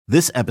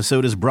This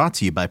episode is brought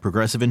to you by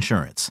Progressive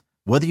Insurance.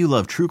 Whether you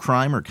love true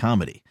crime or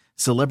comedy,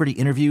 celebrity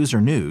interviews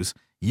or news,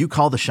 you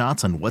call the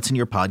shots on what's in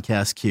your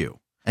podcast queue.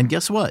 And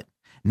guess what?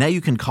 Now you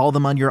can call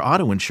them on your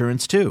auto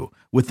insurance too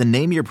with the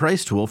Name Your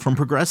Price tool from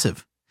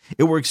Progressive.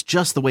 It works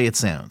just the way it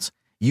sounds.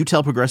 You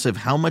tell Progressive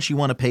how much you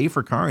want to pay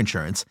for car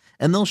insurance,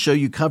 and they'll show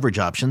you coverage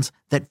options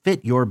that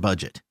fit your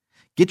budget.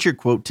 Get your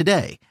quote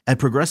today at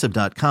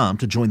Progressive.com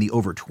to join the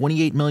over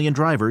 28 million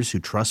drivers who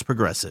trust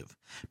Progressive.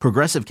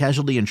 Progressive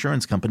Casualty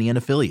Insurance Company and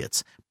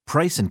Affiliates.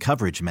 Price and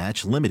coverage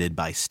match limited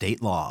by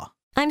state law.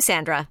 I'm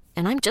Sandra,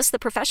 and I'm just the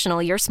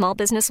professional your small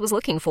business was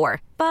looking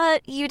for.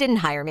 But you didn't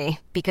hire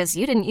me because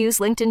you didn't use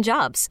LinkedIn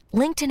Jobs.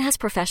 LinkedIn has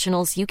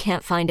professionals you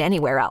can't find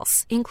anywhere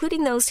else,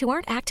 including those who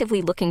aren't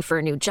actively looking for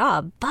a new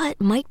job, but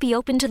might be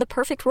open to the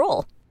perfect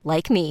role,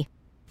 like me.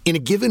 In a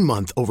given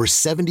month, over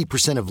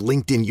 70% of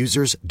LinkedIn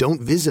users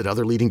don't visit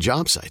other leading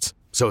job sites.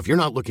 So if you're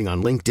not looking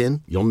on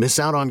LinkedIn, you'll miss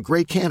out on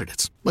great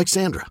candidates like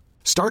Sandra.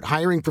 Start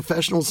hiring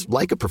professionals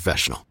like a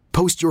professional.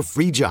 Post your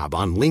free job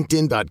on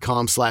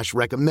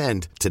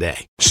linkedin.com/recommend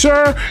today.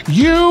 Sir,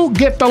 you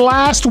get the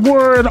last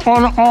word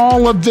on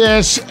all of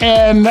this.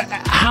 And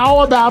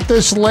how about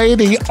this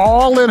lady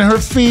all in her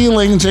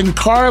feelings and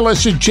Carla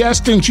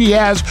suggesting she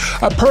has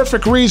a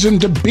perfect reason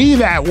to be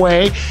that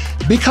way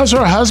because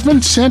her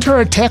husband sent her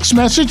a text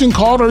message and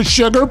called her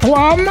sugar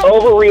plum?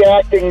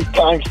 Overreacting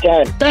times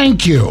 10.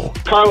 Thank you.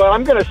 Carla,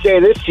 I'm going to say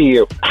this to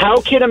you.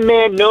 How can a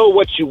man know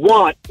what you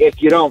want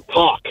if you don't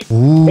talk?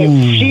 Ooh.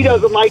 If she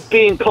doesn't like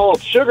being called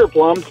sugar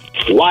plum,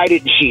 why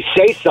didn't she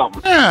say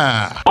something?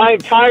 Yeah. I'm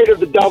tired of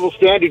the double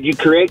standard you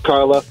create,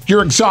 Carla.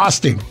 You're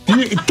exhausting.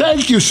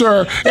 Thank you,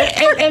 sir.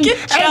 And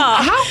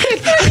how could...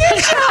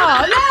 Good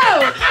job.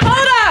 No.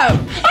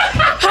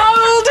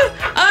 Hold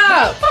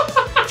up.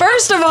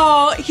 First of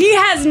all, he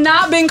has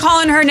not been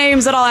calling her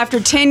names at all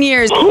after 10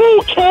 years.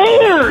 Who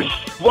cares?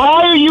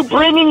 Why are you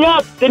bringing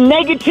up the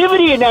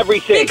negativity and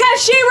everything?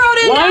 Because she wrote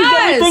in Why does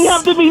everything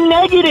have to be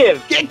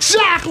negative?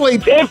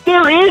 Exactly. If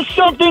there is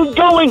something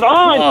going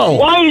on, Whoa.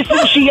 Why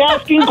isn't she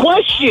asking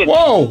questions?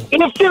 Whoa.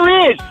 And if there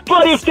is,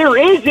 but if there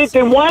isn't,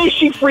 then why is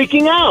she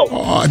freaking out?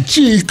 Oh,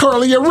 geez,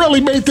 Carly, you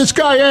really made this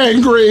guy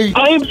angry.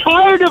 I am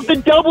tired of the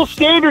double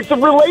standards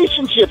of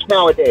relationships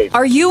nowadays.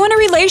 Are you in a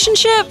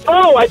relationship?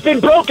 Oh, I've been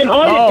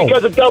brokenhearted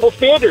because of double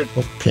standards.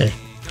 Okay.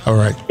 All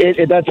right.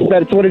 That's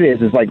what it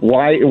is. It's like,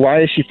 why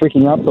is she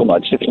freaking out so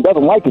much? If she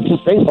doesn't like it,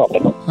 just say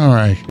something. All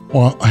right.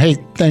 Well, hey,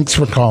 thanks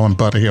for calling,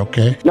 buddy,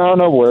 okay?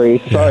 No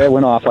worries. Sorry I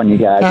went off on you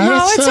guys.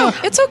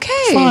 It's okay.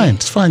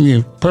 It's fine.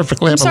 You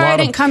perfectly have Sorry a I lot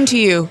didn't come to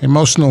you.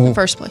 emotional in the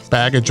first place.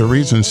 baggage or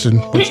reasons in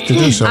which to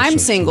do so. I'm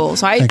single,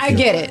 so I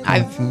get it.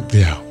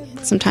 Yeah.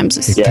 Sometimes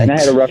it's... Yeah, and I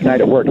had a rough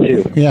night at work,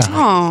 too. Yeah.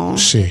 Oh.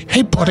 See.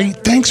 Hey, buddy,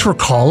 thanks for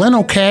calling,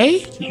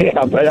 okay?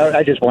 Yeah, but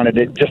I just wanted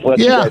to let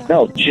you guys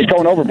know. She's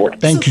going overboard.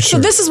 Thank you, sir.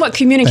 So this is what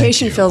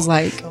communication feels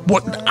like.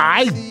 What?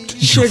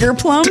 Sugar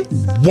plum?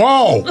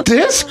 Whoa,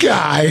 this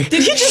guy.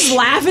 Did he just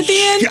laugh at the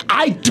end?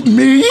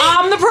 Me?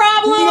 I'm the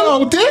problem?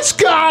 No, this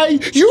guy.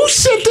 You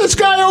sent this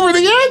guy over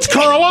the edge,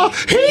 Carla.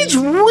 He's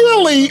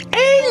really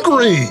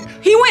angry.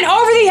 He went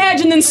over the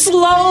edge and then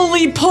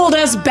slowly pulled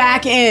us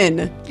back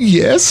in.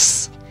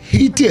 Yes,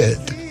 he did.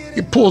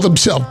 He pulled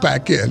himself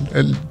back in,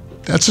 and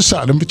that's a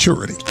sign of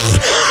maturity.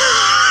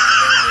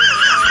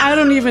 I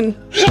don't know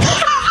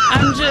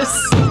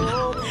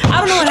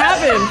what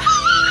happened.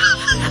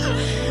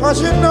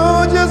 'Cause you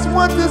know just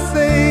what to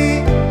say,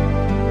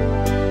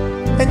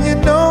 and you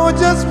know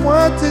just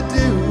what to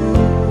do,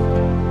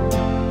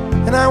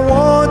 and I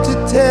want to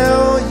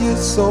tell you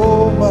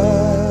so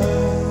much.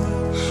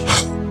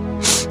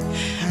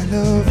 I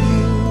love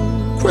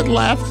you. Quit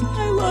laughing.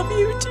 I love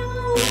you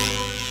too.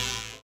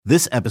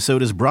 This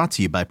episode is brought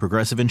to you by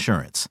Progressive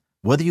Insurance.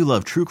 Whether you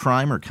love true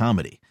crime or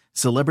comedy,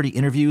 celebrity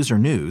interviews or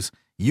news,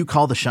 you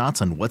call the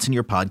shots on what's in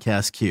your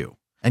podcast queue.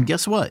 And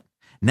guess what?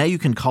 Now you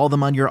can call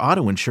them on your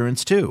auto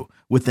insurance too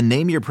with the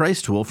Name Your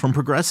Price tool from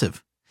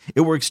Progressive.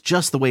 It works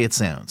just the way it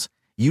sounds.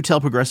 You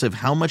tell Progressive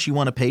how much you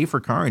want to pay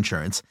for car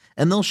insurance,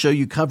 and they'll show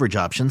you coverage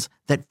options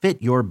that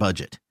fit your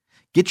budget.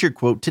 Get your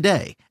quote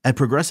today at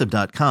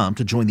Progressive.com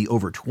to join the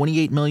over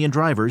 28 million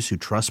drivers who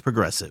trust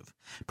Progressive.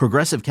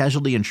 Progressive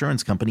Casualty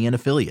Insurance Company and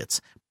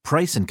Affiliates.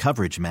 Price and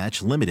coverage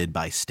match limited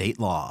by state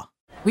law.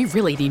 We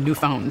really need new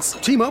phones.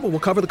 T-Mobile will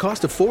cover the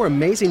cost of 4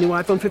 amazing new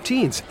iPhone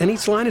 15s, and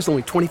each line is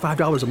only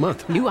 $25 a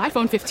month. New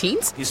iPhone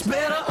 15s? It's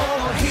better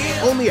over here.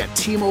 Only at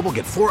T-Mobile,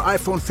 get 4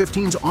 iPhone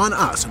 15s on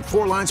us and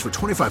 4 lines for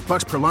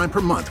 $25 per line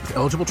per month with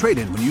eligible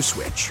trade-in when you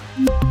switch.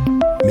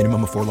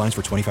 Minimum of 4 lines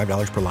for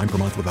 $25 per line per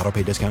month with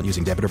autopay discount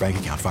using debit or bank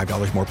account.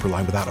 $5 more per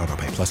line without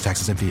autopay, plus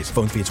taxes and fees.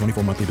 Phone fee at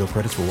 24 monthly bill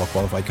credits for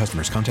well-qualified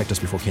customers. Contact us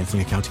before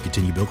canceling account to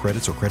continue bill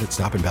credits or credit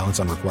stop and balance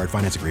on required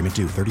finance agreement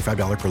due.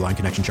 $35 per line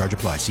connection charge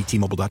applies. See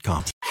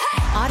T-Mobile.com.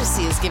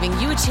 Odyssey is giving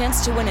you a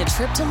chance to win a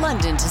trip to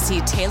London to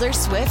see Taylor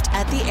Swift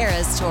at the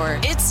Eras Tour.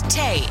 It's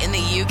Tay in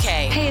the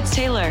UK. Hey, it's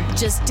Taylor.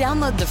 Just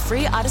download the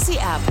free Odyssey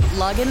app,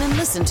 log in and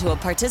listen to a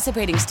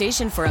participating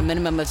station for a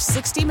minimum of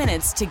 60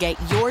 minutes to get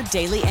your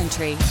daily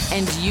entry.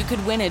 And you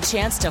could win a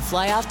chance to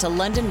fly off to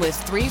London with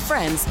 3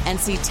 friends and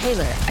see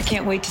Taylor. I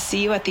can't wait to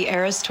see you at the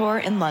Eras Tour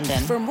in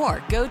London. For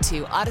more, go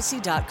to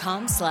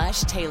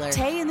odyssey.com/Taylor.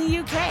 Tay in the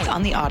UK. It's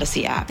on the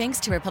Odyssey app. Thanks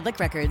to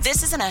Republic Records.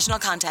 This is a national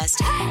contest.